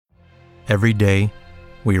Every day,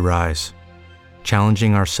 we rise,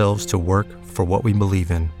 challenging ourselves to work for what we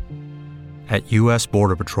believe in. At U.S.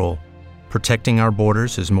 Border Patrol, protecting our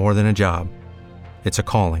borders is more than a job. It's a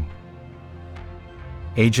calling.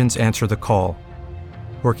 Agents answer the call,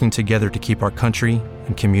 working together to keep our country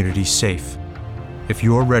and communities safe. If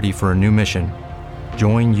you're ready for a new mission,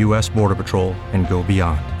 join U.S. Border Patrol and go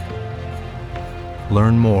beyond.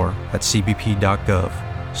 Learn more at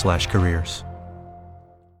cbp.gov/careers.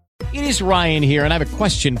 It is Ryan here, and I have a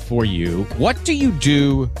question for you. What do you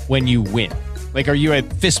do when you win? Like, are you a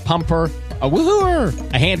fist pumper, a woo-hooer,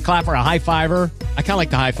 a hand clapper, a high-fiver? I kind of like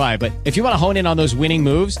the high-five, but if you want to hone in on those winning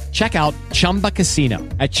moves, check out Chumba Casino.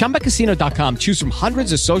 At ChumbaCasino.com, choose from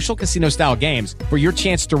hundreds of social casino-style games for your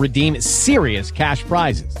chance to redeem serious cash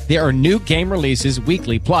prizes. There are new game releases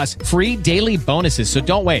weekly, plus free daily bonuses, so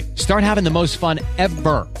don't wait. Start having the most fun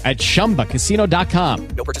ever at ChumbaCasino.com.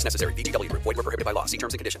 No purchase necessary. VGW Group. Void where prohibited by law. See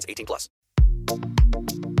terms and conditions. 18+.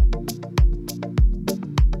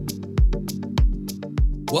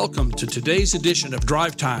 Welcome to today's edition of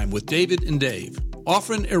Drive Time with David and Dave.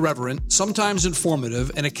 Often irreverent, sometimes informative,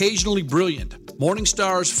 and occasionally brilliant,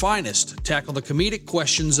 Morningstar's finest tackle the comedic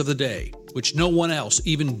questions of the day, which no one else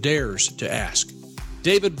even dares to ask.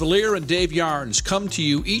 David Valier and Dave Yarnes come to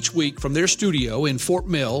you each week from their studio in Fort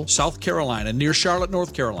Mill, South Carolina, near Charlotte,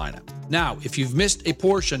 North Carolina. Now, if you've missed a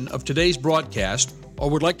portion of today's broadcast or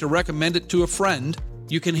would like to recommend it to a friend,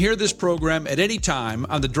 you can hear this program at any time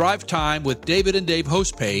on the Drive Time with David and Dave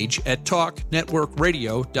host page at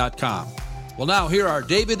talknetworkradio.com. Well, now here are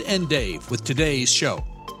David and Dave with today's show.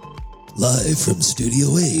 Live from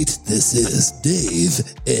Studio 8, this is Dave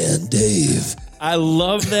and Dave. I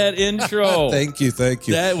love that intro. Thank you.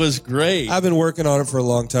 That was great. I've been working on it for a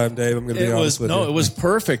long time, Dave. I'm going to be honest with you. No, it was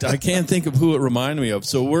perfect. I can't think of who it reminded me of.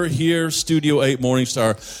 So we're here, Studio 8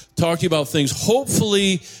 Morningstar, talking about things.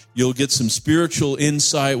 Hopefully, you'll get some spiritual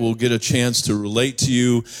insight. We'll get a chance to relate to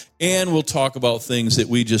you. And we'll talk about things that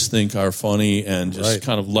we just think are funny and just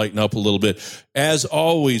kind of lighten up a little bit. As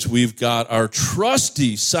always, we've got our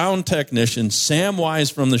trusty sound technician, Sam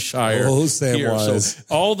Wise from the Shire. Oh, Sam here. Wise. So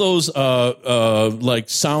all those like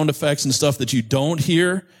sound effects and stuff that you don't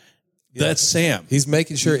hear, that's Sam. He's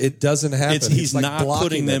making sure it doesn't happen. He's like not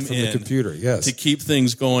putting them from in the computer. Yes, to keep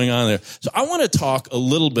things going on there. So I want to talk a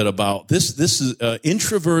little bit about this. This is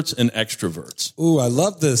introverts and extroverts. Ooh, I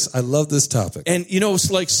love this. I love this topic. And you know,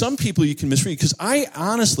 it's like some people you can misread because I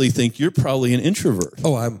honestly think you're probably an introvert.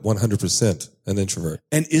 Oh, I'm 100% an introvert.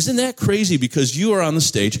 And isn't that crazy? Because you are on the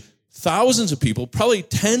stage, thousands of people, probably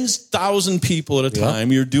 10,000 people at a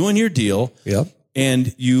time. You're doing your deal. Yep.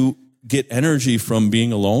 And you get energy from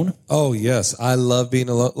being alone? Oh, yes. I love being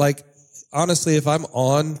alone. Like, honestly, if I'm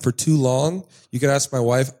on for too long, you can ask my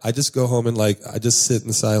wife, I just go home and I just sit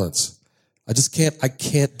in silence. I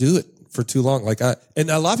can't do it for too long. And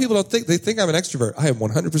a lot of people they think I'm an extrovert. I am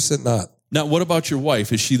 100% not. Now, what about your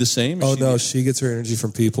wife? Is she the same? She gets her energy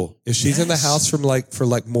from people. If she's in the house for more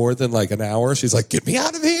than an hour, she's like, get me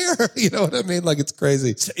out of here. You know what I mean? It's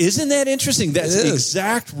crazy. Isn't that interesting? That's the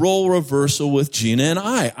exact role reversal with Gina and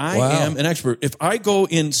I. I am an expert. If I go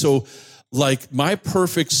in, my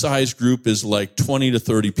perfect size group is 20 to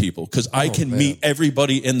 30 people because I can meet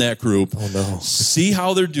everybody in that group. Oh, no. See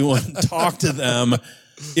how they're doing, talk to them.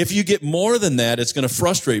 If you get more than that, it's going to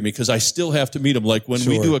frustrate me because I still have to meet them. Like when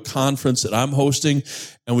we do a conference that I'm hosting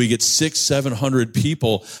and we get 600-700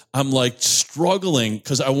 people, I'm struggling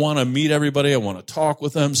because I want to meet everybody. I want to talk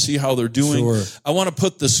with them, see how they're doing. Sure. I want to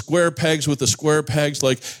put the square pegs with the square pegs.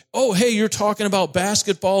 Oh, hey, you're talking about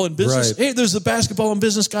basketball and business. Right. Hey, there's the basketball and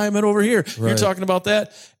business guy I met over here. Right. You're talking about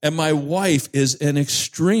that. And my wife is an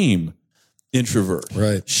extreme introvert.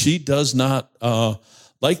 Right. She does not,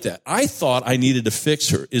 like that. I thought I needed to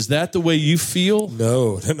fix her. Is that the way you feel?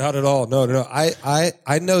 No, not at all. No.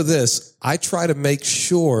 I know this. I try to make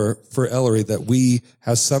sure for Ellery that we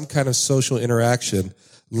have some kind of social interaction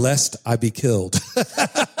lest I be killed.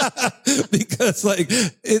 Because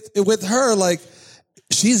with her,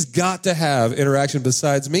 she's got to have interaction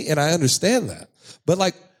besides me. And I understand that.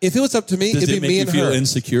 But if it was up to me, it'd be me and her. Does it make you feel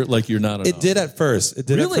insecure like you're not enough? It did at first.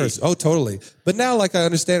 Really? Oh, totally. But now I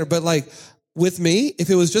understand her. But with me, if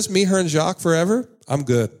it was just me, her, and Jacques forever, I'm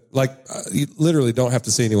good. You literally don't have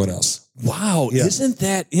to see anyone else. Wow. Yeah. Isn't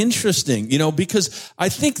that interesting? Because I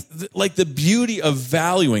think the beauty of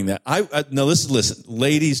valuing that. Now listen,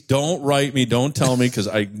 ladies, don't write me. Don't tell me because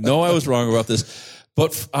I know I was wrong about this.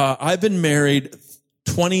 But I've been married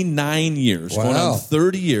 29 years, going on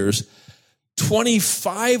 30 years.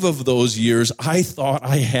 25 of those years, I thought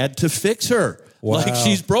I had to fix her. Wow. Like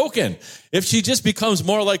she's broken. If she just becomes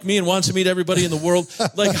more like me and wants to meet everybody in the world,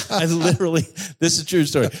 like I literally, this is a true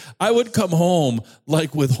story. I would come home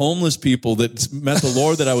like with homeless people that met the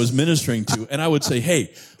Lord that I was ministering to, and I would say,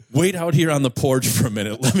 hey, wait out here on the porch for a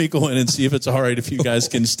minute. Let me go in and see if it's all right if you guys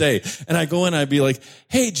can stay. And I go in, I'd be like,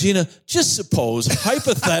 hey, Gina, just suppose,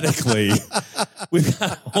 hypothetically, we've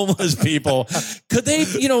got homeless people. Could they,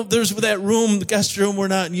 there's that room, the guest room we're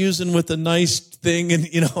not using with the nice thing. And,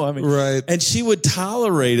 Right. And she would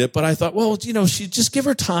tolerate it. But I thought, well, she just give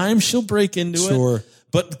her time. She'll break into it. Sure.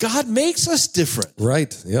 But God makes us different.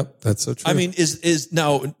 Right. Yep. That's so true. I mean, as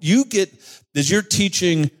you're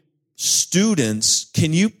teaching students,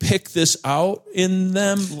 can you pick this out in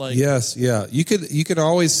them? Like, yes, yeah. You could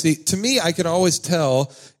always see. To me, I could always tell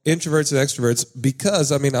introverts and extroverts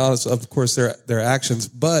because, I mean, honestly, of course, their actions.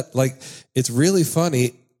 But like, it's really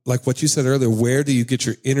funny. Like what you said earlier, where do you get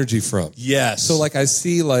your energy from? Yes. So like I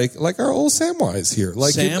see like our old Samwise here.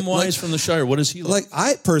 Like Samwise from the Shire. What is he like? Like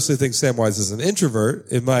I personally think Samwise is an introvert,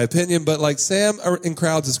 in my opinion. But like Sam in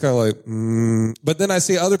crowds is kind of like, But then I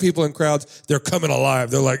see other people in crowds, they're coming alive.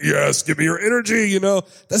 They're like, yes, give me your energy.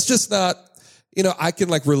 That's just not. I can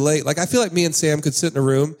like relate. Like I feel like me and Sam could sit in a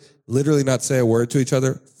room, literally not say a word to each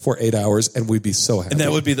other for 8 hours, and we'd be so happy. And that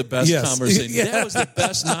would be the best conversation. Yeah. That was the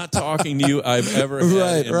best not talking to you I've ever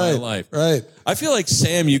had in my life. Right. I feel like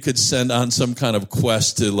Sam you could send on some kind of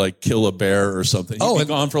quest to like kill a bear or something. He'd be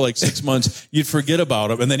gone for like 6 months. You'd forget about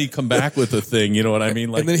him, and then he'd come back with the thing. You know what I mean?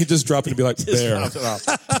 Like, and then he'd just drop it and be like, bear.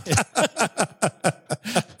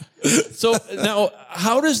 So now,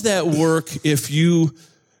 how does that work if you...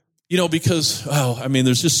 because,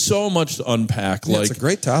 there's just so much to unpack. Yeah, like, it's a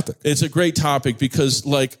great topic. It's a great topic because,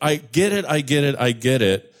 like, I get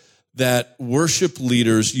it that worship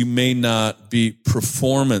leaders, you may not be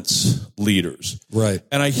performance leaders. Right.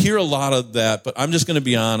 And I hear a lot of that, but I'm just going to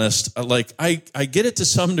be honest. Like, I get it to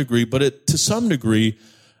some degree, but to some degree,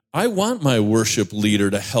 I want my worship leader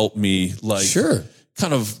to help me, like, sure,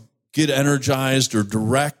 kind of get energized or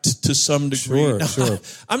direct to some degree. Sure.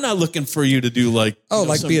 I'm not looking for you to do like,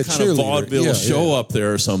 like some be a kind of cheerleader. vaudeville show up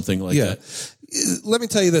there or something like that. Let me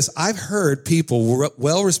tell you this. I've heard people,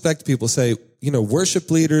 well-respected people say, worship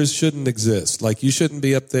leaders shouldn't exist. Like you shouldn't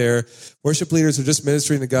be up there. Worship leaders are just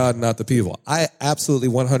ministering to God, not the people. I absolutely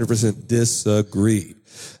 100% disagree.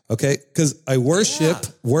 Okay? Because a worship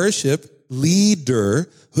leader,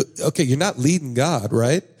 you're not leading God,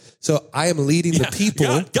 right? So I am leading the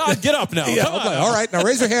people. God, get up now. Come on. All right, now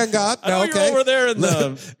raise your hand, God. I know you're over there in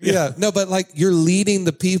the... No, but like you're leading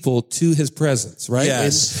the people to his presence, right?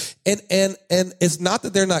 Yes. And it's not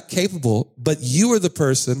that they're not capable, but you are the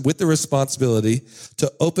person with the responsibility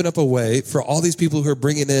to open up a way for all these people who are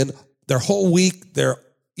bringing in their whole week, their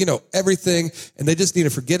everything, and they just need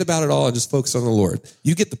to forget about it all and just focus on the Lord.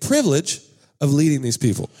 You get the privilege of leading these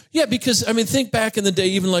people. Yeah, because think back in the day,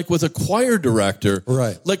 even like with a choir director,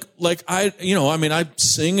 right? Like I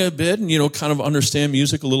sing a bit and kind of understand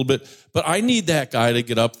music a little bit, but I need that guy to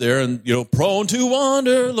get up there and prone to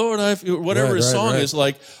wander, Lord, whatever his song is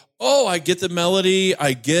like. Oh, I get the melody.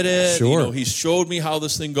 I get it. Sure. He showed me how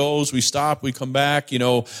this thing goes. We stop, we come back,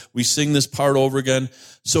 we sing this part over again.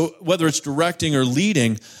 So whether it's directing or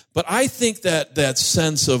leading, but I think that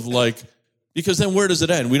sense of like, because then where does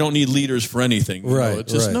it end? We don't need leaders for anything. Right.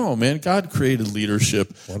 It's just, no, man, God created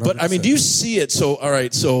leadership. 100%. But do you see it? So, all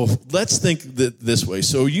right, so let's think this way.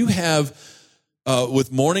 So you have,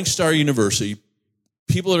 with Morning Star University,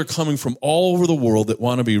 people that are coming from all over the world that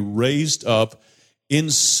want to be raised up in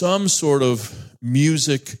some sort of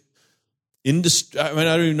music industry. I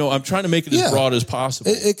don't even know. I'm trying to make it as broad as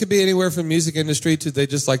possible. It could be anywhere from music industry to they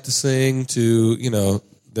just like to sing to,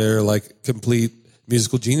 they're like complete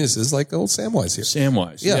musical geniuses like old Samwise here.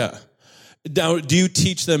 Samwise, yeah. Now, do you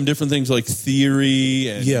teach them different things like theory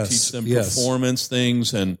and teach them performance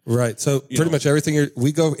things? And right. So pretty much everything.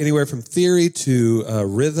 We go anywhere from theory to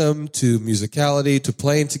rhythm to musicality to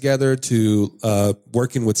playing together to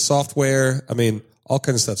working with software. All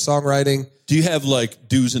kinds of stuff. Songwriting. Do you have like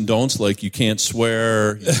do's and don'ts? Like you can't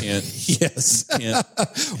swear. You can't. Yes. You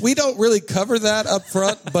can't. We don't really cover that up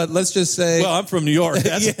front, but let's just say. Well, I'm from New York.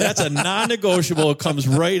 That's a non-negotiable. It comes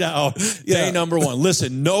right out. Day number one.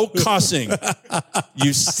 Listen, no cussing.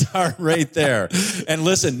 You start right there. And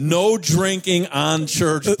listen, no drinking on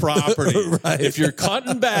church property. Right. If you're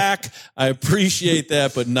cutting back, I appreciate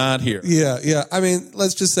that, but not here. Yeah.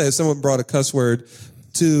 Let's just say if someone brought a cuss word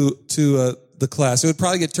to the class, it would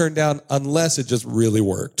probably get turned down unless it just really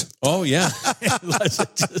worked. Oh yeah, unless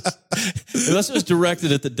it was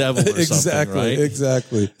directed at the devil or something, right?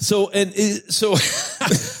 Exactly. So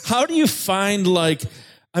how do you find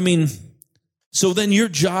so then your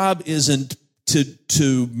job isn't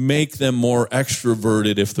to make them more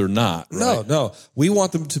extroverted if they're not. Right? No. We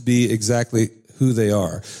want them to be exactly who they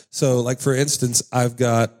are. So, like, for instance, I've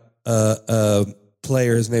got a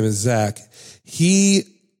player, his name is Zach. He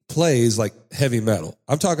plays like heavy metal.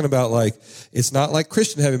 I'm talking about, like, it's not like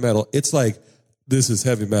Christian heavy metal. It's like, this is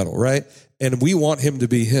heavy metal, right? And we want him to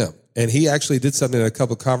be him. And he actually did something a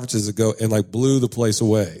couple of conferences ago and like blew the place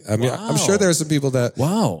away. I mean, Wow. I'm sure there are some people that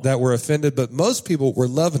Wow. that were offended, but most people were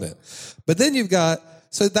loving it. But then you've got,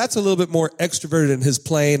 so that's a little bit more extroverted in his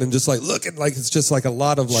playing and just like looking like it's just like a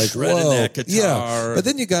lot of like, Shredding whoa. that guitar. Yeah. But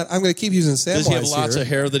then you got, I'm going to keep using Samwise Does he have lots here. of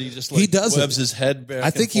hair that he just like He doesn't. webs his head back? I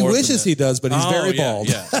think he wishes he does, but he's very bald.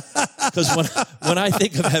 Yeah. Because when I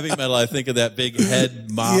think of heavy metal, I think of that big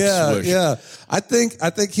head mop swoosh. Yeah. I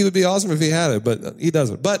think he would be awesome if he had it, but he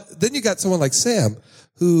doesn't. But then you got someone like Sam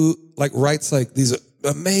who like writes like these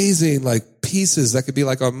amazing like pieces that could be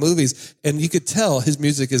like on movies, and you could tell his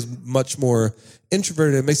music is much more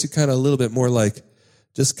introverted. It makes you kind of a little bit more like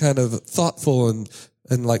just kind of thoughtful and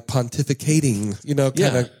like pontificating, you know,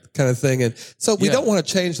 kind of thing. And so we don't want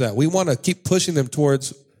to change that. We want to keep pushing them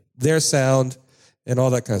towards their sound and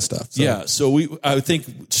all that kind of stuff. So. Yeah, so I would think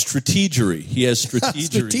strategery. He has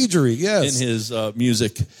strategery, yes, in his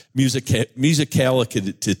musicality.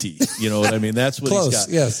 You know what I mean? That's what Close, he's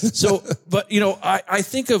got. yes. So, but you know, I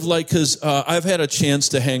think of like because I've had a chance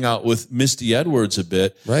to hang out with Misty Edwards a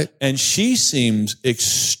bit, right? And she seems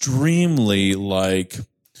extremely like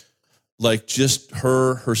just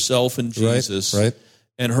herself and Jesus, right?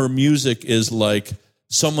 And her music is like.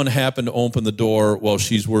 Someone happened to open the door while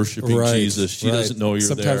she's worshiping Jesus. She doesn't know you're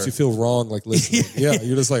there. Sometimes you feel wrong, like listening. Yeah,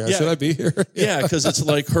 you're just like, should I be here? Yeah, because it's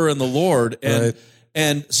like her and the Lord.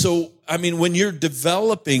 And so, I mean, when you're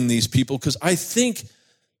developing these people, because I think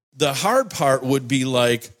the hard part would be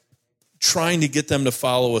like trying to get them to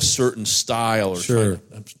follow a certain style or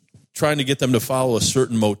trying to get them to follow a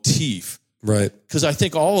certain motif. Right. Because I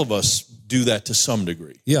think all of us do that to some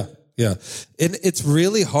degree. Yeah. And it's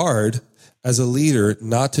really hard as a leader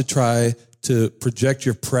not to try to project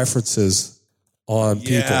your preferences on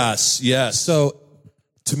people. Yes. So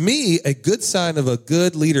to me, a good sign of a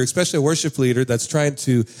good leader, especially a worship leader that's trying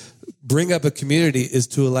to bring up a community, is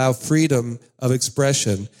to allow freedom of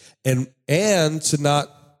expression and to not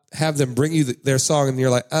have them bring you their song and you're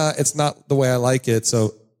like, it's not the way I like it.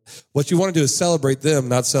 So what you want to do is celebrate them,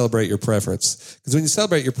 not celebrate your preference. Because when you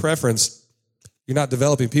celebrate your preference, you're not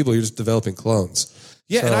developing people, you're just developing clones.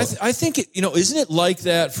 Yeah, and I think, isn't it like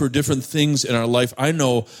that for different things in our life? I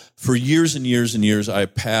know for years and years and years I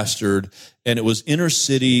pastored, and it was inner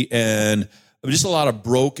city and just a lot of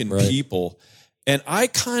broken people. And I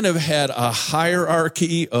kind of had a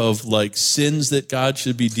hierarchy of like sins that God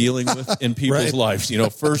should be dealing with in people's lives.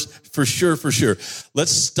 First, for sure.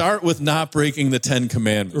 Let's start with not breaking the 10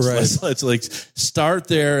 Commandments. Right. Let's like start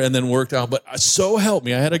there and then work down. But so help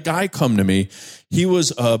me. I had a guy come to me. He was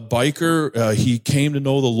a biker. He came to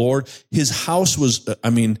know the Lord. His house was, I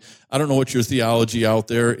don't know what your theology out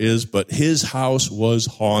there is, but his house was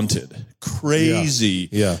haunted. Crazy.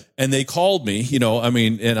 Yeah. And they called me,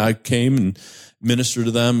 and I came and ministered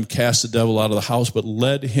to them, cast the devil out of the house, but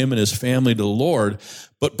led him and his family to the Lord.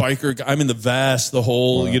 But biker, the vest, the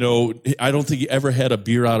whole, I don't think he ever had a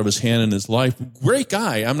beer out of his hand in his life. Great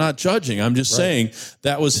guy. I'm not judging. I'm just saying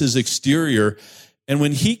that was his exterior. And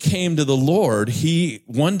when he came to the Lord,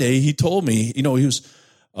 one day he told me, he was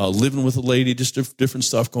living with a lady, just different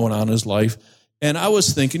stuff going on in his life. And I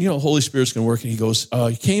was thinking, Holy Spirit's going to work. And he goes,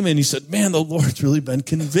 he came in, he said, man, the Lord's really been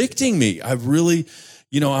convicting me. I've really,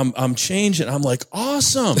 I'm changing. I'm like,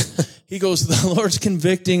 awesome. He goes, the Lord's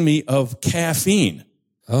convicting me of caffeine.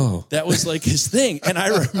 Oh. That was like his thing. And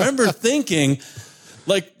I remember thinking,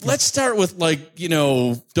 like, let's start with like,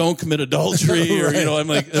 don't commit adultery or, I'm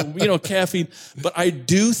like, caffeine. But I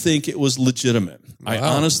do think it was legitimate. Wow. I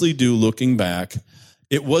honestly do, looking back.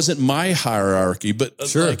 It wasn't my hierarchy, but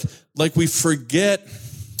like we forget,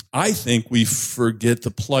 I think we forget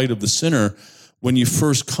the plight of the sinner when you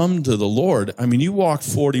first come to the Lord. You walk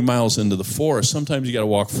 40 miles into the forest. Sometimes you got to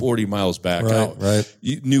walk 40 miles back out. Right.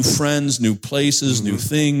 New friends, new places, new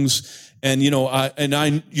things. And,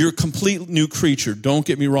 you're a complete new creature. Don't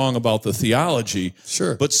get me wrong about the theology.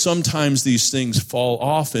 Sure. But sometimes these things fall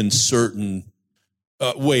off in certain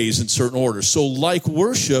ways, in certain orders. So like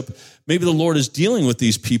worship, maybe the Lord is dealing with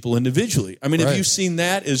these people individually. Have you seen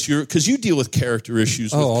that as because you deal with character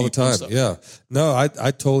issues with people all the time. Yeah. No, I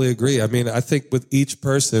totally agree. I think with each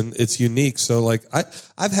person, it's unique. So like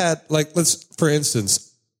I've had like, for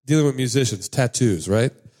instance, dealing with musicians, tattoos,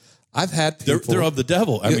 right? I've had people. They're of the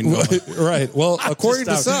devil. I mean, right. Well, according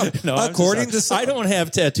to some. According to some. I don't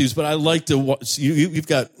have tattoos, but I like to watch. You've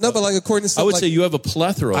got. No, but like according to some. I would say you have a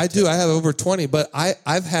plethora. I do. I have over 20, but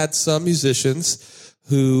I've had some musicians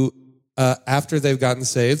who, after they've gotten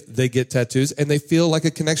saved, they get tattoos and they feel like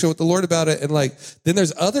a connection with the Lord about it. And like, then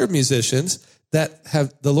there's other musicians that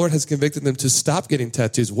the Lord has convicted them to stop getting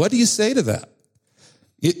tattoos. What do you say to that?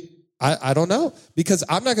 I don't know, because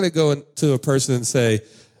I'm not going to go to a person and say,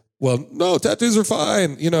 well, no, tattoos are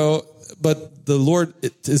fine, but the Lord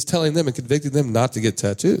is telling them and convicting them not to get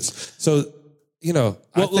tattoos. So, I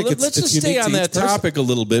think let's just stay on that topic a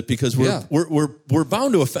little bit, because we're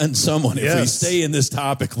bound to offend someone if we stay in this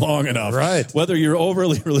topic long enough. Right. Whether you're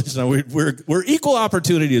overly religious or not, we're equal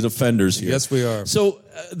opportunity as offenders here. Yes, we are. So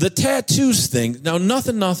the tattoos thing, now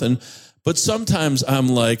nothing, but sometimes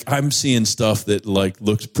I'm seeing stuff that like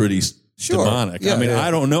looks pretty demonic. Yeah,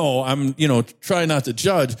 I don't know. I'm, trying not to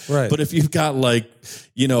judge. Right. But if you've got like,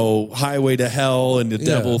 Highway to Hell and the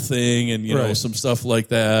devil thing and, some stuff like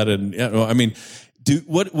that. And,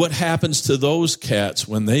 what happens to those cats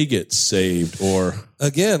when they get saved? Or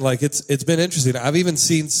again, like it's been interesting. I've even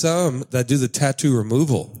seen some that do the tattoo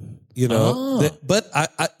removal, but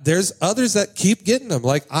there's others that keep getting them.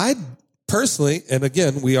 Like I personally, and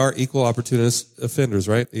again, we are equal opportunist offenders,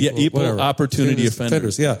 right? Equal opportunity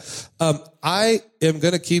offenders. Yeah. I am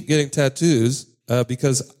going to keep getting tattoos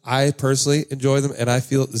because I personally enjoy them and I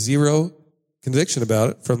feel zero conviction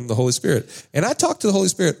about it from the Holy Spirit. And I talk to the Holy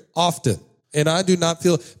Spirit often. And I do not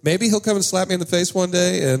feel, maybe he'll come and slap me in the face one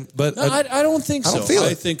day. But I don't think so. I don't feel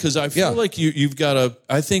it. I think, because I feel like you've got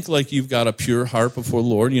a pure heart before the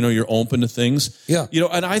Lord. You're open to things. Yeah.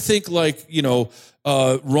 And I think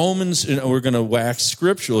Romans, and we're going to wax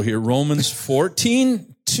scriptural here. Romans 14:2.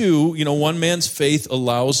 One man's faith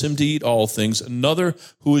allows him to eat all things. Another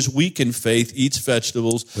who is weak in faith eats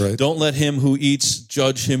vegetables. Right. Don't let him who eats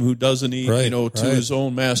judge him who doesn't eat. To his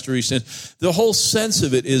own master he sins. The whole sense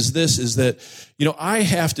of it is that I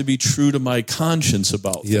have to be true to my conscience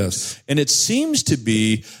about things. Yes. And it seems to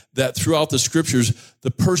be that throughout the scriptures,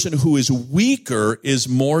 the person who is weaker is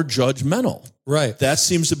more judgmental. Right. That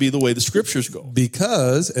seems to be the way the scriptures go.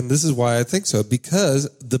 Because, and this is why I think so, because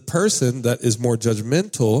the person that is more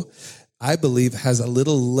judgmental, I believe, has a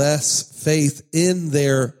little less faith in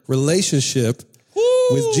their relationship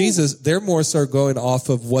with Jesus. They're more so going off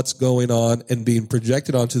of what's going on and being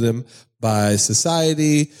projected onto them by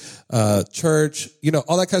society, church,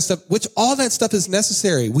 all that kind of stuff, which all that stuff is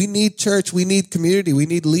necessary. We need church, we need community, we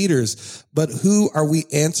need leaders. But who are we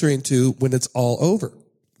answering to when it's all over?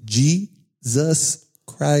 Jesus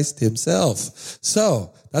Christ himself.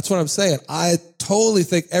 So that's what I'm saying. I totally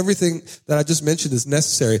think everything that I just mentioned is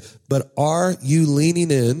necessary, but are you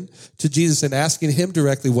leaning in to Jesus and asking him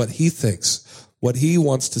directly what he thinks, what he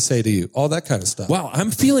wants to say to you, all that kind of stuff? Wow, I'm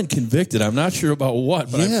feeling convicted. I'm not sure about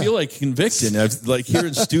what, but I feel like convicted. Like here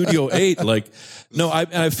in Studio 8,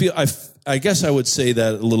 I guess I would say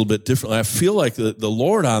that a little bit differently. I feel like the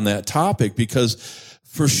Lord on that topic, because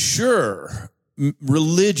for sure,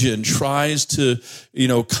 religion tries to,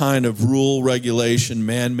 kind of rule, regulation,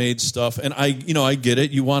 man-made stuff. And I get it.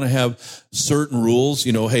 You want to have certain rules,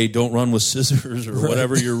 hey, don't run with scissors or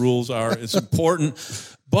whatever your rules are. It's important,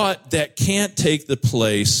 but that can't take the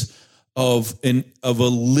place of a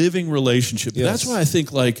living relationship. Yes. That's why I think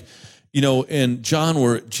in John,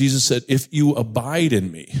 where Jesus said, if you abide in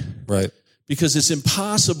me, right? Because it's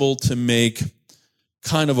impossible to make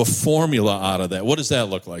kind of a formula out of that. What does that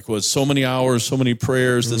look like? Was so many hours, so many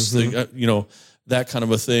prayers, this thing, that kind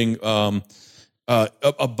of a thing.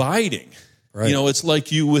 Abiding, right? It's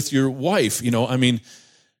like you with your wife.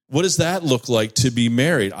 What does that look like to be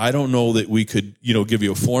married? I don't know that we could, give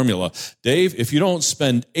you a formula. Dave, if you don't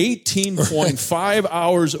spend 18.5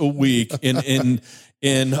 hours a week in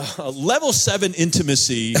level 7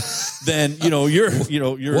 intimacy, then you're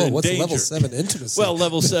Whoa, in what's danger. level 7 intimacy? Well,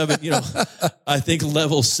 level 7, I think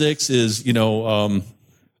level 6 is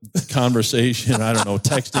conversation. I don't know,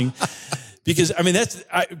 texting. Because,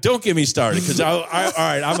 don't get me started, because all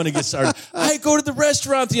right, I'm going to get started. I go to the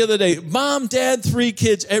restaurant the other day. Mom, dad, 3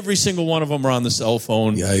 kids, every single one of them are on the cell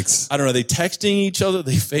phone. Yikes. I don't know, are they texting each other? Are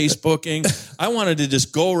they Facebooking? I wanted to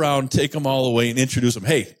just go around, take them all away, and introduce them.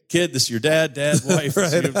 Hey, kid, this is your dad, wife.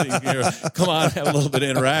 Right. Come on, have a little bit of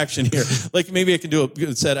interaction here. Like maybe I can do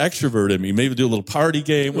it's that extrovert in me. Maybe do a little party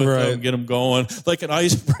game with them, get them going, like an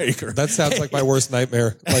icebreaker. That sounds like my worst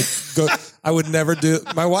nightmare. I would never do.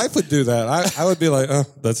 My wife would do that. I would be like, oh,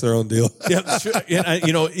 that's their own deal. Yeah, sure. And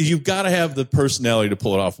you've got to have the personality to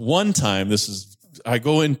pull it off. One time, this is I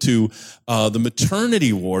go into the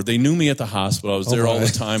maternity ward. They knew me at the hospital. I was there all the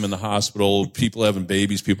time in the hospital, people having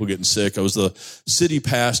babies, people getting sick. I was the city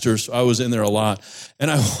pastor, so I was in there a lot. And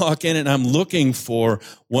I walk in and I'm looking for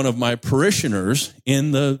one of my parishioners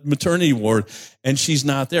in the maternity ward, and she's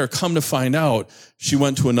not there. Come to find out, she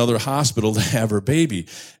went to another hospital to have her baby.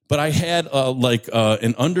 But I had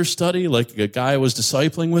an understudy, like a guy was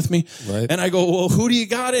discipling with me. Right. And I go, well, who do you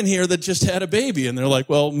got in here that just had a baby? And they're like,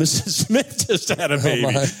 well, Mrs. Smith just had a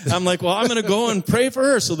baby. I'm like, well, I'm going to go and pray for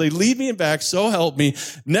her. So they lead me back. So help me.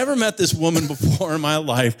 Never met this woman before in my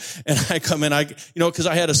life. And I come in, because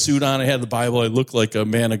I had a suit on, I had the Bible, I looked like a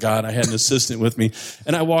man of God. I had an assistant with me.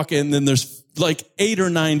 And I walk in, and there's like 8 or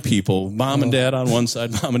 9 people, mom and dad on one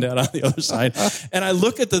side, mom and dad on the other side. And I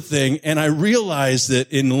look at the thing and I realize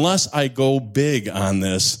that unless I go big on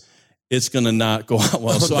this, it's going to not go out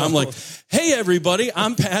well. So I'm like, hey, everybody,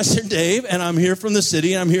 I'm Pastor Dave, and I'm here from the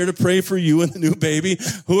city, and I'm here to pray for you and the new baby.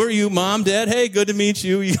 Who are you, Mom, Dad? Hey, good to meet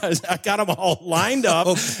you. You guys, I got them all lined up.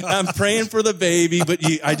 I'm praying for the baby, but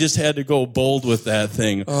I just had to go bold with that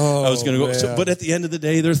thing. I was going to go. So, but at the end of the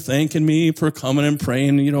day, they're thanking me for coming and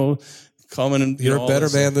praying, coming and you're a better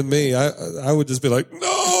man than me. I would just be like,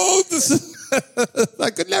 no, this is I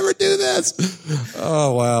could never do this.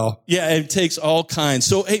 Oh wow. Yeah, it takes all kinds.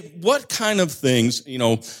 So hey, what kind of things,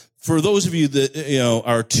 for those of you that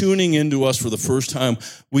are tuning into us for the first time,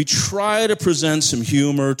 we try to present some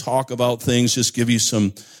humor, talk about things, just give you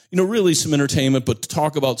some, really some entertainment, but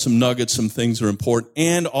talk about some nuggets, some things that are important,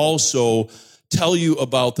 and also tell you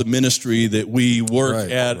about the ministry that we work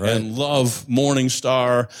at and love, Morning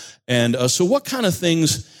Star. And so what kind of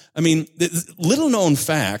things, little known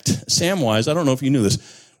fact, Samwise, I don't know if you knew this,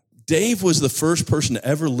 Dave was the first person to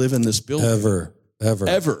ever live in this building.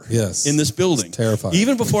 Ever. Yes. In this building. It's terrifying.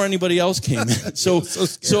 Even before anybody else came in. So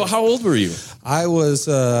how old were you? I was,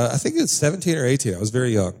 I think it was 17 or 18. I was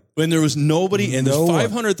very young. When there was nobody, and there's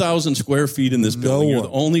 500,000 square feet in this building. You're the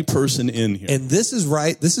only person in here. And this is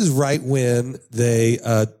right when they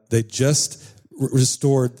just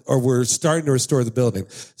restored, or were starting to restore the building.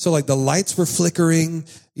 So like the lights were flickering,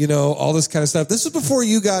 all this kind of stuff. This was before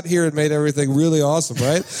you got here and made everything really awesome,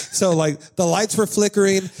 right? So like the lights were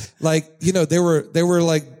flickering, like, there were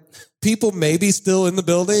like people maybe still in the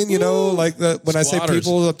building, when I say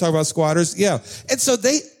people, I'm talking about squatters. Yeah. And so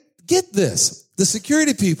get this. The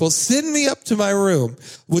security people send me up to my room,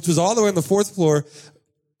 which was all the way on the 4th floor,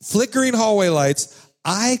 flickering hallway lights.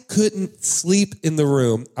 I couldn't sleep in the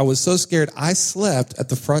room. I was so scared. I slept at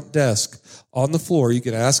the front desk on the floor. You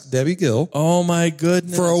can ask Debbie Gill. Oh, my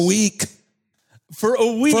goodness. For a week. For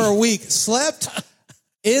a week. Slept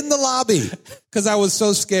in the lobby because I was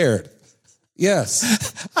so scared.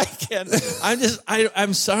 Yes. I can't.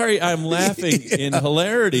 I'm sorry. I'm laughing in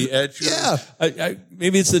hilarity at you. Yeah.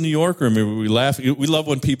 Maybe it's the New Yorker. Maybe we laugh. We love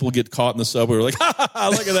when people get caught in the subway. We're like,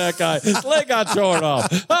 look at that guy. His leg got torn off.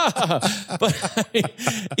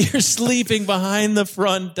 But you're sleeping behind the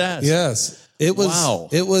front desk. Yes. It was, wow.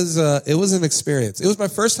 It was an experience. It was my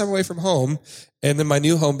first time away from home. And then my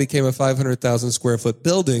new home became a 500,000 square foot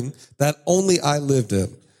building that only I lived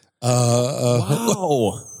in.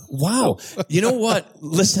 Wow. You know what?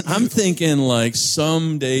 Listen, I'm thinking like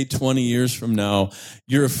someday, 20 years from now,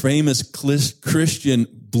 you're a famous Christian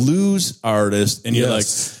blues artist, and you're like,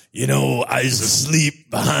 I used to sleep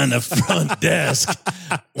behind the front desk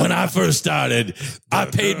when I first started. I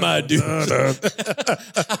paid my dues. That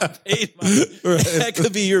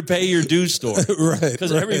could be your pay your dues story. Right.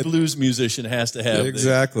 Because every blues musician has to have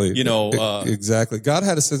exactly. Exactly. God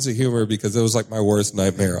had a sense of humor because it was like my worst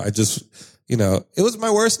nightmare. It was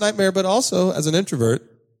my worst nightmare, but also as an introvert,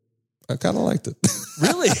 I kind of liked it.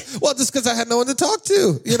 Really? Well, just because I had no one to talk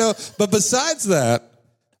to, But besides that,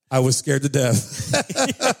 I was scared to death.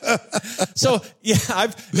 So,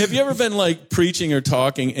 have you ever been like preaching or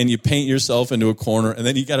talking and you paint yourself into a corner and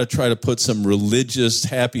then you got to try to put some religious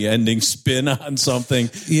happy ending spin on something?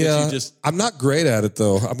 Yeah. I'm not great at it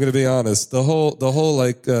though. I'm going to be honest. The whole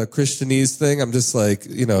like Christianese thing, I'm just like,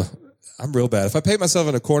 I'm real bad. If I paint myself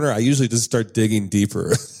in a corner, I usually just start digging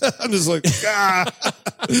deeper. I'm just like,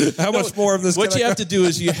 how much more of this? What you have to do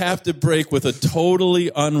is you have to break with a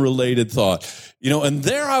totally unrelated thought. And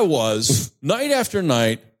there I was, night after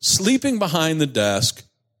night, sleeping behind the desk.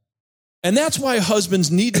 And that's why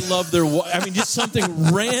husbands need to love their wife. Just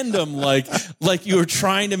something random, like you were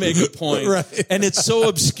trying to make a point. Right. And it's so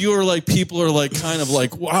obscure, like people are like, kind of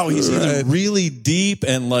like, wow, he's either really deep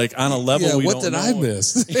and like on a level we don't know. What did I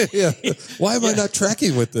miss? Why am I not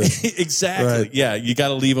tracking with this? Exactly. Right. Yeah, you got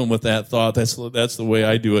to leave them with that thought. That's the way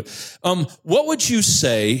I do it. What would you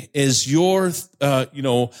say is your,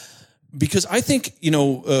 because I think,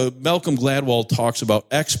 Malcolm Gladwell talks about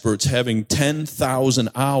experts having 10,000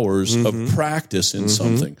 hours of practice in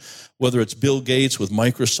something. Whether it's Bill Gates with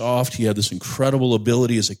Microsoft, he had this incredible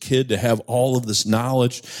ability as a kid to have all of this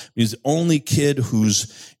knowledge. He's the only kid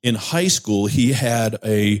who's in high school. He had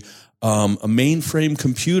a mainframe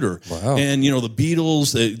computer. Wow. And, the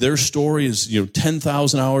Beatles, their story is,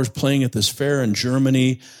 10,000 hours playing at this fair in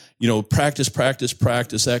Germany, practice,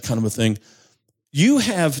 that kind of a thing. You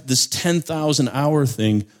have this 10,000 hour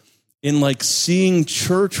thing in like seeing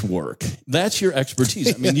church work. That's your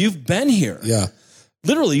expertise. I mean, you've been here. Yeah.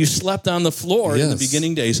 Literally, you slept on the floor in the Yes.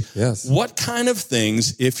 beginning days. Yes. What kind of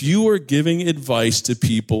things, if you were giving advice to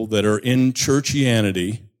people that are in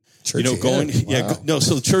churchianity, so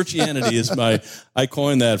churchianity is I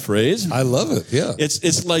coined that phrase. I love it. Yeah.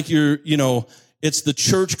 It's like it's the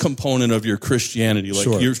church component of your Christianity. Like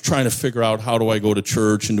Sure. you're trying to figure out, how do I go to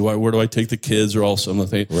church and where do I take the kids or all some of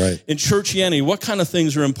the things. Right. In churchianity, what kind of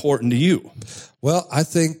things are important to you? Well, I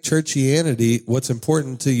think churchianity, what's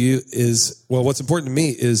important to me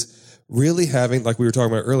is really having, like we were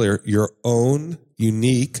talking about earlier, your own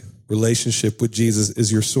unique relationship with Jesus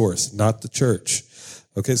is your source, not the church.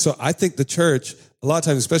 Okay, so I think the church, a lot of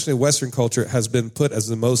times, especially in Western culture, has been put as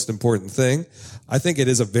the most important thing. I think it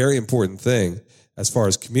is a very important thing as far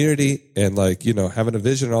as community and having a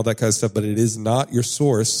vision and all that kind of stuff, but it is not your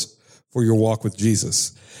source for your walk with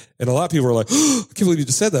Jesus. And a lot of people are like, oh, I can't believe you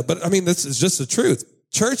just said that. But I mean, this is just the truth.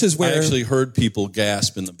 Church is where... I actually heard people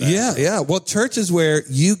gasp in the back. Yeah. Well, church is where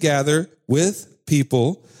you gather with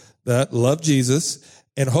people that love Jesus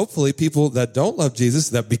and hopefully people that don't love Jesus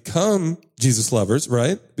that become Jesus lovers,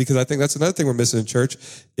 right? Because I think that's another thing we're missing in church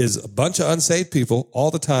is a bunch of unsaved people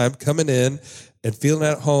all the time coming in and feeling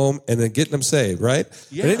at home and then getting them saved, right?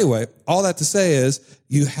 Yeah. But anyway, all that to say is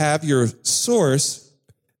you have your source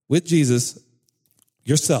with Jesus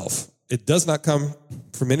yourself. It does not come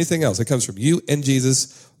from anything else. It comes from you and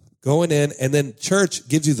Jesus going in, and then church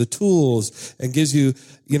gives you the tools and gives you,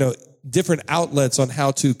 different outlets on how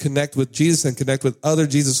to connect with Jesus and connect with other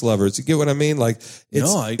Jesus lovers. You get what I mean? Like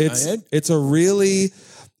it's a really,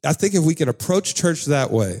 I think if we can approach church that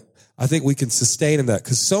way, I think we can sustain in that,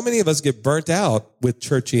 because so many of us get burnt out with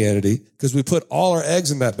churchianity because we put all our eggs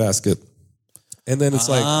in that basket. And then it's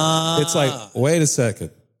like, wait a second.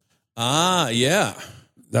 Yeah.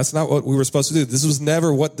 That's not what we were supposed to do. This was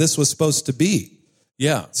never what this was supposed to be.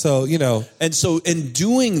 Yeah. So, And so in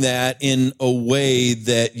doing that in a way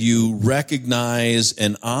that you recognize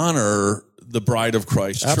and honor the bride of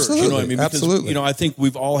Christ church. Absolutely. You know what I mean? Because, Absolutely. I think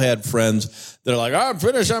we've all had friends that are like, I'm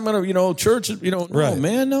finished. I'm going to, church, no, Right.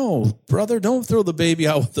 man, no. Brother, don't throw the baby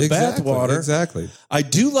out with the bathwater. Exactly. I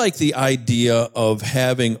do like the idea of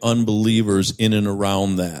having unbelievers in and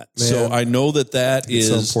around that. Man. So I know that is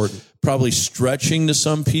so important. probably stretching to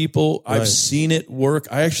some people. Right. I've seen it work.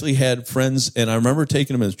 I actually had friends, and I remember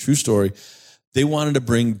taking them as a true story. They wanted to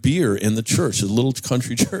bring beer in the church, a little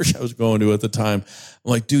country church I was going to at the time.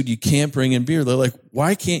 I'm like, dude, you can't bring in beer. They're like,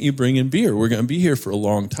 why can't you bring in beer? We're going to be here for a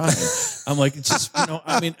long time. I'm like, it's just,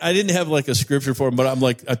 I didn't have like a scripture for them, but I'm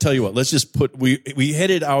like, I tell you what, let's just we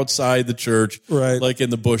headed outside the church, right, like in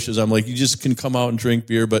the bushes. I'm like, you just can come out and drink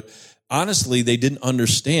beer. But honestly, they didn't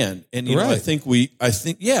understand. And, I think we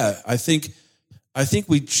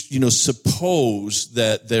suppose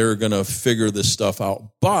that they're going to figure this stuff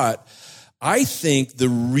out. But I think the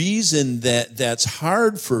reason that that's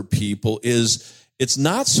hard for people is it's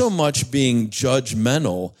not so much being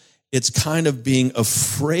judgmental, it's kind of being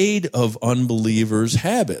afraid of unbelievers'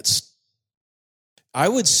 habits. I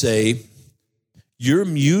would say your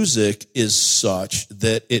music is such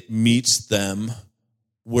that it meets them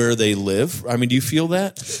where they live. I mean, do you feel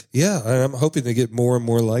that? Yeah, I'm hoping to get more and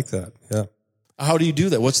more like that. Yeah. How do you do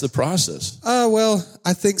that? What's the process? Well,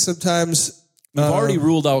 I think sometimes... You've already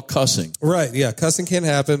ruled out cussing. Right, yeah, cussing can't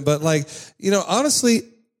happen. But honestly,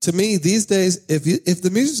 to me, these days, if the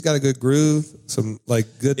music's got a good groove, some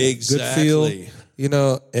good feel,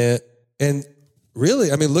 and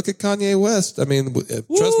really, I mean, look at Kanye West. I mean,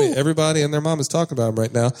 trust me, everybody and their mom is talking about him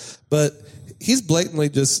right now. But he's blatantly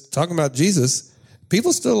just talking about Jesus.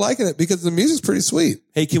 People still liking it because the music's pretty sweet.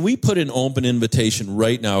 Hey, can we put an open invitation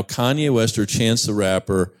right now? Kanye West or Chance the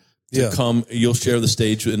Rapper to come. You'll share the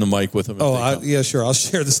stage in the mic with him. Yeah, sure. I'll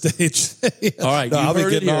share the stage. Yeah. All right, you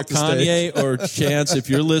heard it here, Kanye or Chance, if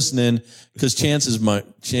you're listening, because Chance is my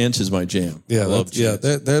jam. Yeah, I love Chance.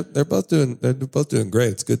 They're both doing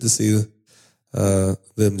great. It's good to see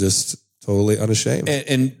them just totally unashamed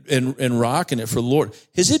and rocking it for the Lord.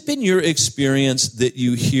 Has it been your experience that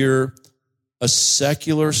you hear a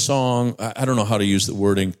secular song? I don't know how to use the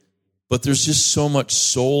wording, but there's just so much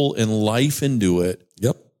soul and life into it.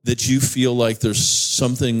 Yep. that you feel like there's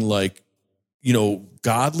something like,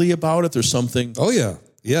 godly about it? There's something. Oh, yeah.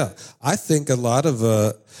 Yeah. I think a lot of,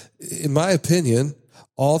 in my opinion,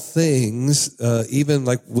 all things, even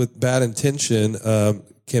like with bad intention,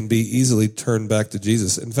 can be easily turned back to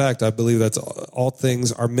Jesus. In fact, I believe that's all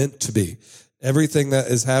things are meant to be. Everything that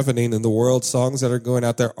is happening in the world, songs that are going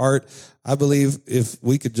out there, art, I believe if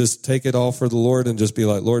we could just take it all for the Lord and just be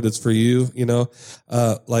like, Lord, it's for you,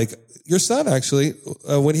 like your son actually,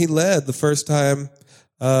 when he led the first time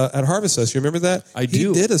at Harvest Fest, you remember that? I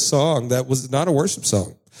do. He did a song that was not a worship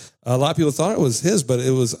song. A lot of people thought it was his, but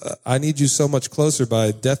it was I Need You So Much Closer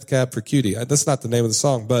by Death Cab for Cutie. That's not the name of the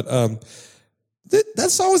song, but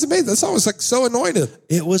that song was amazing. That song was like so anointed.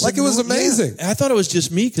 It was like it was amazing. Yeah. I thought it was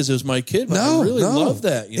just me because it was my kid, but I really loved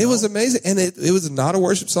that. It was amazing, and it was not a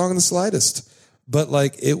worship song in the slightest. But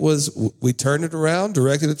like it was, we turned it around,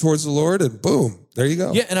 directed it towards the Lord, and boom, there you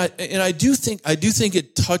go. Yeah, and I do think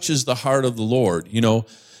it touches the heart of the Lord,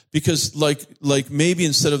 because like maybe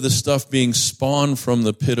instead of this stuff being spawned from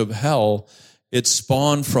the pit of hell, it's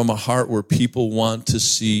spawned from a heart where people want to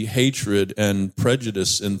see hatred and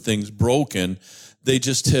prejudice and things broken. They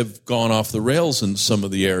just have gone off the rails in some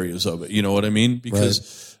of the areas of it. You know what I mean?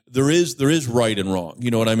 Because there is right and wrong.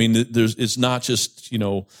 You know what I mean? It's not just,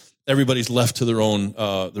 everybody's left to their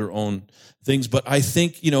own things. But I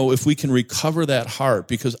think, if we can recover that heart,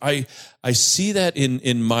 because I see that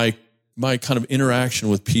in my kind of interaction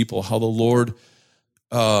with people, how the Lord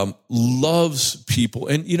loves people.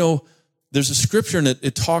 And, there's a scripture and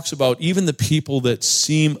it talks about even the people that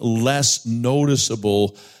seem less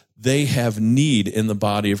noticeable, they have need in the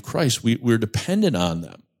body of Christ. We're dependent on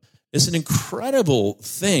them. It's an incredible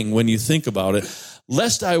thing when you think about it.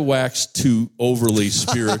 Lest I wax too overly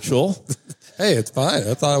spiritual. Hey, it's fine.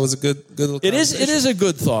 I thought it was a good little conversation. It is a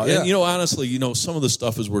good thought. Yeah. And, honestly, some of the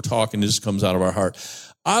stuff as we're talking just comes out of our heart.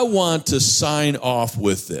 I want to sign off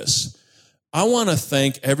with this. I want to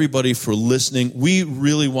thank everybody for listening. We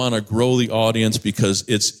really want to grow the audience because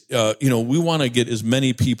it's, we want to get as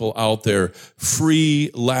many people out there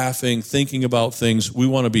free, laughing, thinking about things. We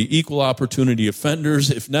want to be equal opportunity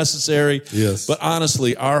offenders if necessary. Yes. But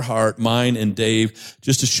honestly, our heart, mine and Dave,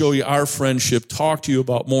 just to show you our friendship, talk to you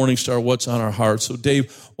about Morningstar, what's on our heart. So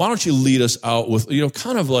Dave, why don't you lead us out with,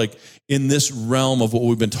 kind of like in this realm of what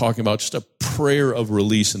we've been talking about, just a prayer of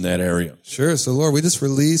release in that area. Sure. So Lord, we just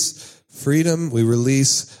release freedom. We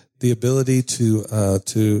release the ability for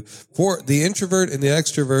the introvert and the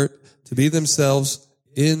extrovert to be themselves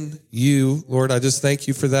in you. Lord, I just thank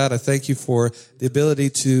you for that. I thank you for the ability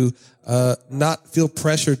to not feel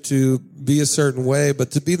pressure to be a certain way,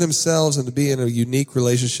 but to be themselves and to be in a unique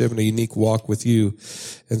relationship and a unique walk with you.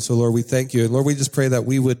 And so, Lord, we thank you. And Lord, we just pray that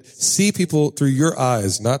we would see people through your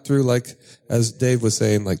eyes, not through, like, as Dave was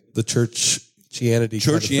saying, like the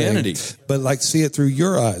churchianity, but like see it through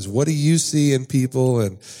your eyes. What do you see in people,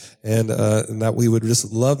 and that we would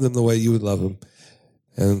just love them the way you would love them.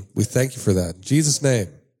 And we thank you for that. In Jesus' name.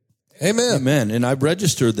 Amen. Amen. And I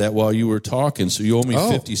registered that while you were talking, so you owe me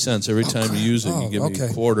 50 cents every time you use it. You give me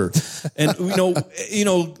a quarter. And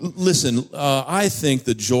listen. I think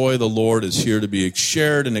the joy of the Lord is here to be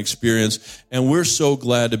shared and experienced, and we're so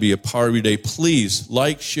glad to be a part of your day. Please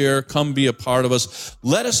like, share, come be a part of us.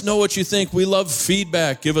 Let us know what you think. We love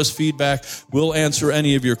feedback. Give us feedback. We'll answer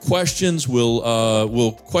any of your questions.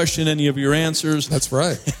 We'll question any of your answers. That's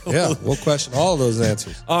right. Yeah, we'll question all of those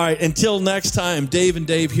answers. All right. Until next time, Dave and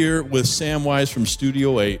Dave here with Sam Wise from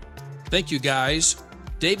Studio 8. Thank you, guys.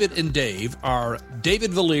 David and Dave are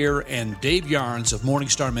David Valier and Dave Yarns of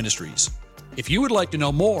Morningstar Ministries. If you would like to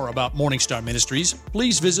know more about Morningstar Ministries,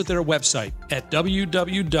 please visit their website at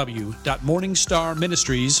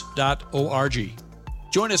www.morningstarministries.org.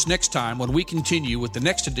 Join us next time when we continue with the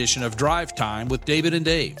next edition of Drive Time with David and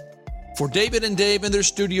Dave. For David and Dave and their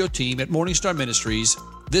studio team at Morningstar Ministries,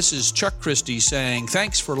 this is Chuck Christie saying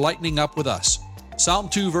thanks for lightening up with us. Psalm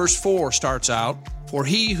 2 verse 4 starts out, "For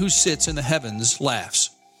he who sits in the heavens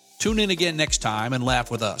laughs." Tune in again next time and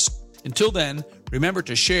laugh with us. Until then, remember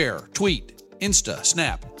to share, tweet, Insta,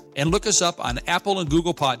 Snap, and look us up on Apple and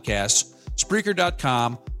Google Podcasts,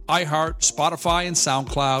 Spreaker.com, iHeart, Spotify, and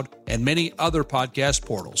SoundCloud, and many other podcast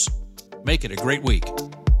portals. Make it a great week.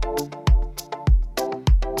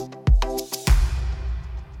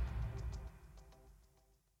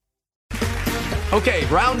 Okay,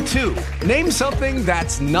 round two. Name something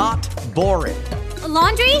that's not boring. A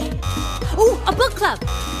laundry? Ooh, a book club.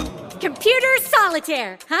 Computer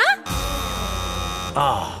solitaire, huh?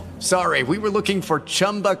 Ah, sorry, we were looking for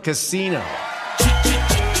Chumba Casino.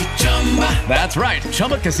 That's right.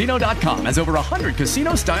 ChumbaCasino.com has over 100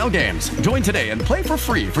 casino-style games. Join today and play for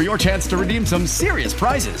free for your chance to redeem some serious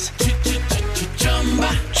prizes.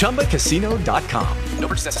 ChumbaCasino.com. No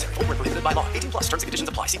purchase necessary. Void where prohibited by law. 18+. Terms and conditions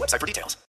apply. See website for details.